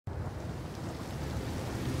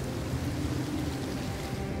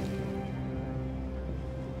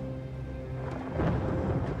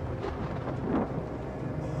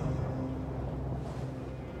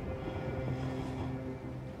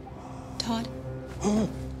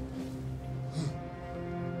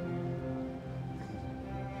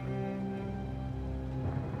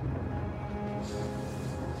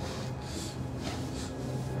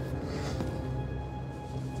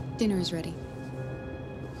Dinner is ready.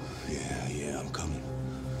 Yeah, I'm coming.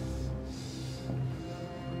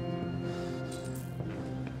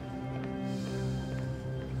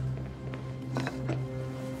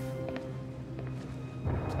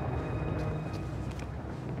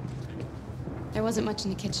 There wasn't much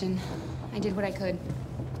in the kitchen. I did what I could.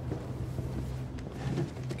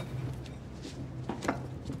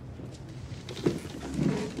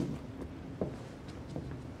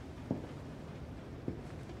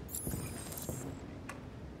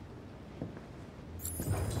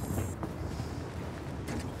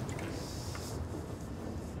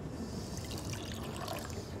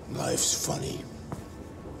 Life's funny.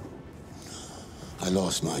 I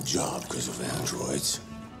lost my job because of androids.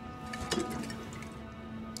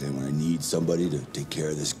 Then when I need somebody to take care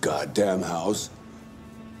of this goddamn house,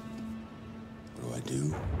 what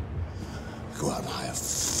do? I go out and hire a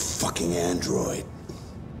fucking android.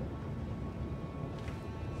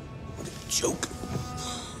 What a joke.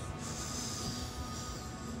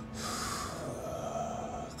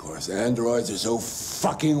 Of course, androids are so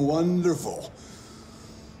fucking wonderful.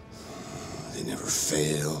 They never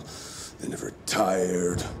fail. They're never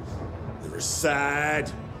tired. Never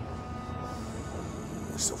sad.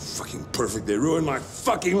 They're so fucking perfect, they ruined my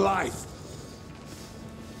fucking life.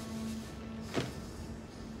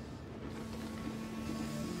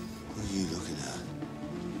 What are you looking at?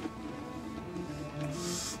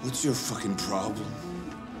 What's your fucking problem?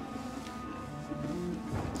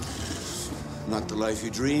 Not the life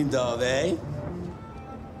you dreamed of, eh?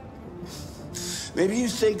 Maybe you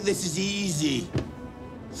think this is easy.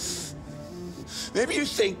 Maybe you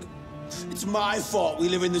think it's my fault we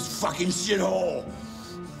live in this fucking shithole.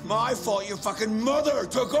 My fault your fucking mother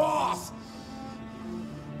took off.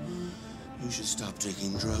 You should stop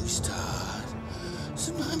taking drugs, Todd.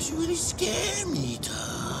 Sometimes you really scare me,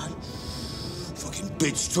 Todd. Fucking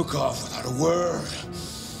bitch took off without a word.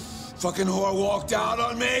 Fucking whore walked out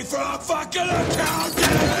on me for a fucking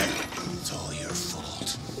accountant! It's all your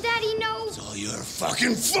fault. Daddy, no! It's all your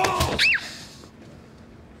fucking fault!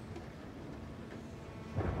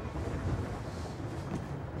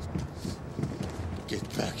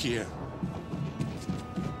 Get back here.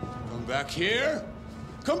 Come back here.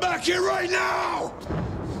 Come back here right now!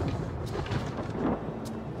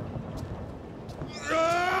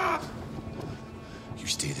 Ah! You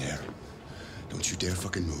stay there. Don't you dare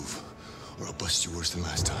fucking move, or I'll bust you worse than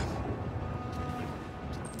last time.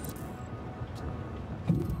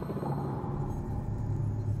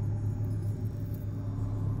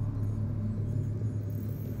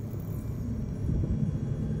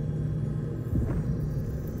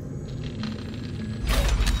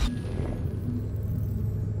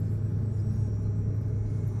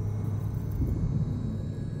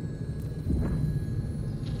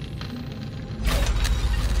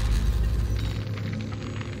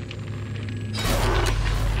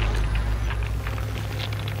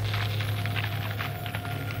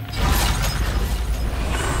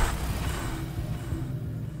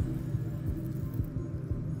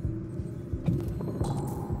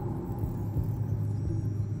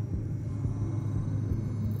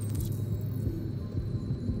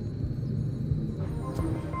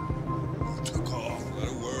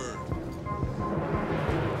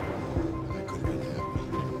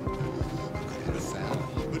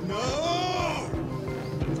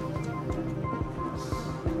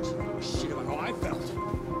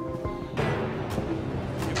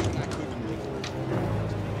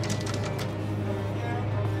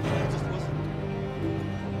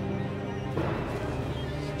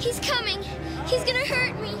 He's coming. He's gonna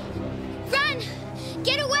hurt me. Run!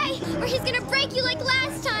 Get away, or he's gonna break you like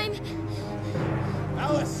last time.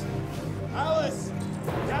 Alice! Alice!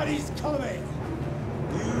 Daddy's coming!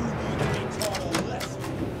 You need to be taught a lesson.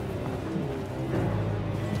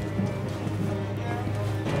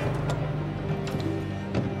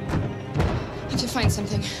 I have to find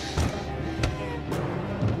something.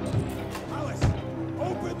 Alice!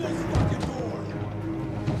 Open this fucking door!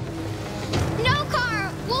 No,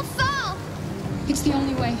 Carl! We'll fall! It's the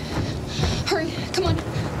only way. Hurry, come on.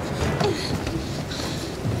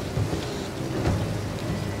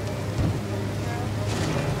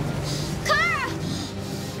 Kara!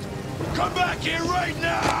 Come back here right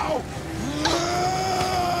now!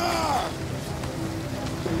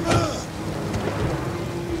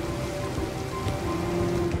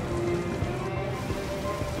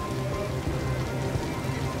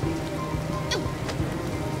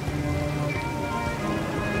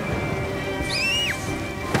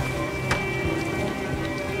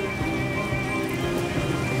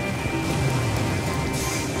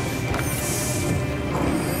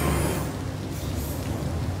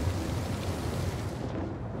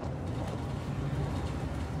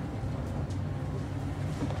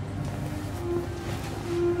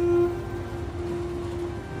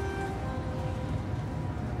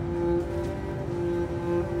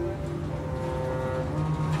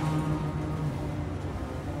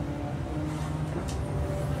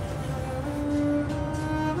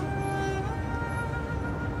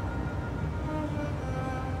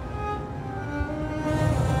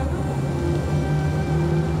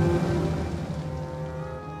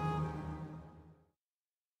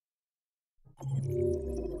 That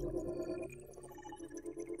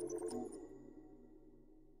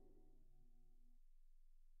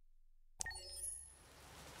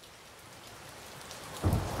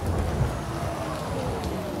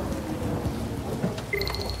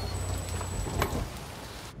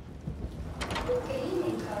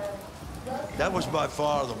was by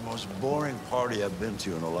far the most boring party I've been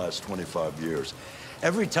to in the last 25 years.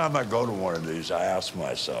 Every time I go to one of these, I ask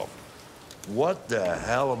myself, what the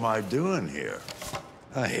hell am I doing here?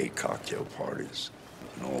 I hate cocktail parties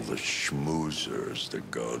and all the schmoozers that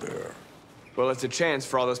go there. Well, it's a chance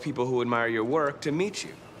for all those people who admire your work to meet you.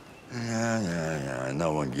 Yeah.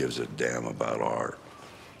 No one gives a damn about art.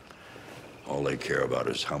 All they care about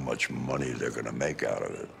is how much money they're gonna make out of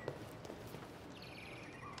it.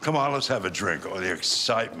 Come on, let's have a drink. Oh, the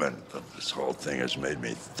excitement of this whole thing has made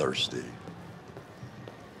me thirsty.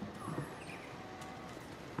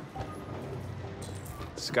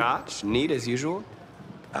 Scotch? Neat as usual?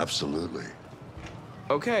 Absolutely.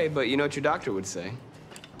 Okay, but you know what your doctor would say.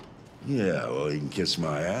 Yeah, well, he can kiss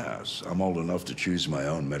my ass. I'm old enough to choose my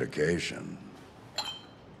own medication.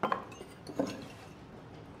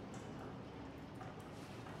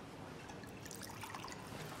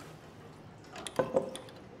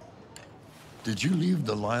 Did you leave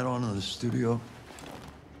the light on in the studio?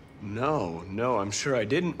 No, I'm sure I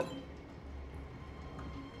didn't.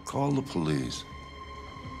 Call the police.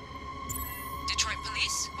 Detroit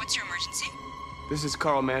Police, what's your emergency? This is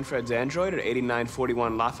Carl Manfred's android at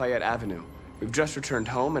 8941 Lafayette Avenue. We've just returned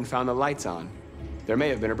home and found the lights on. There may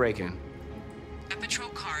have been a break-in. A patrol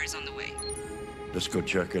car is on the way. Let's go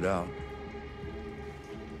check it out.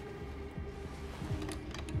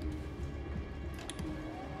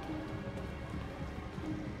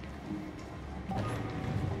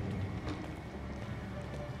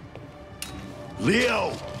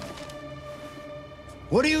 Leo!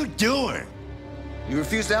 What are you doing? You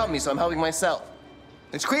refuse to help me, so I'm helping myself.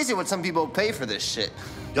 It's crazy what some people pay for this shit.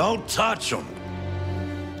 Don't touch them.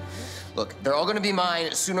 Look, they're all gonna be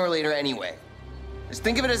mine sooner or later anyway. Just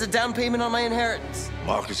think of it as a down payment on my inheritance.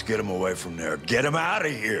 Markus, get him away from there. Get him out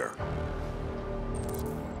of here.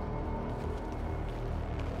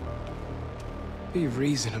 Be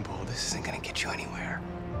reasonable. This isn't gonna get you anywhere.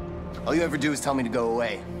 All you ever do is tell me to go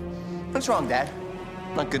away. What's wrong, Dad?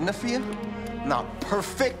 Not good enough for you? Not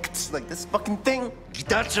perfect, like this fucking thing?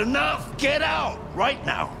 That's enough. Get out right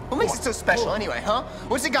now. What makes it so special anyway, huh?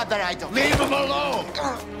 What's it got that I don't? Leave him alone.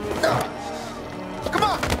 Come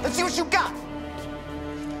on, let's see what you got.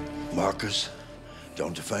 Markus,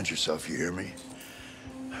 don't defend yourself, you hear me?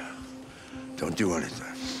 Don't do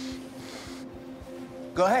anything.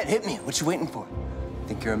 Go ahead, hit me. What you waiting for?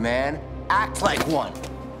 Think you're a man? Act like one.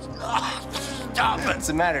 Stop it! What's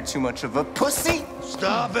the matter? Too much of a pussy?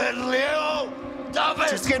 Stop it, Leo! Stop it!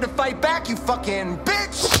 You're scared to fight back, you fucking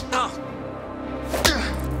bitch!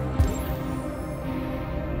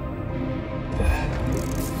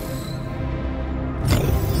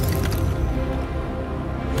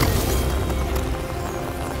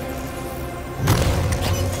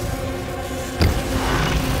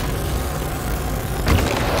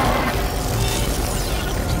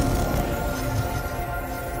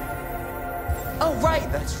 Oh,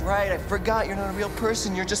 right, that's right. I forgot you're not a real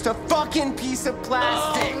person. You're just a fucking piece of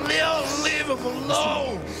plastic. Oh, Leo, leave him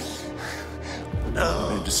alone! I'm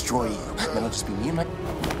gonna destroy you. Then it'll just be me and my...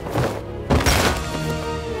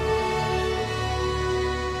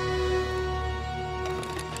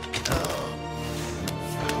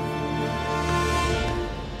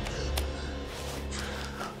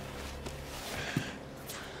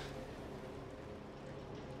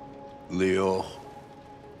 Leo.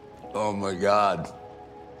 Oh, my God.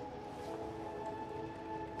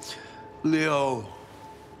 Leo.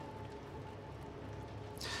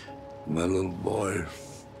 My little boy.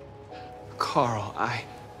 Carl,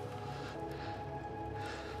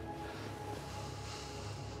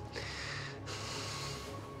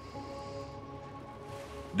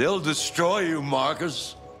 They'll destroy you,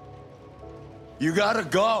 Markus. You gotta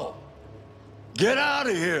go. Get out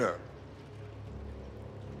of here.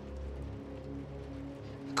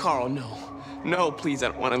 Carl, no. No, please, I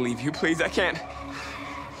don't want to leave you. Please, I can't.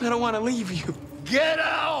 I don't want to leave you. Get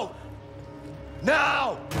out!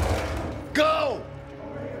 Now! Go!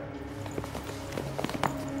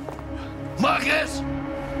 Markus!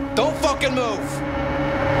 Don't fucking move!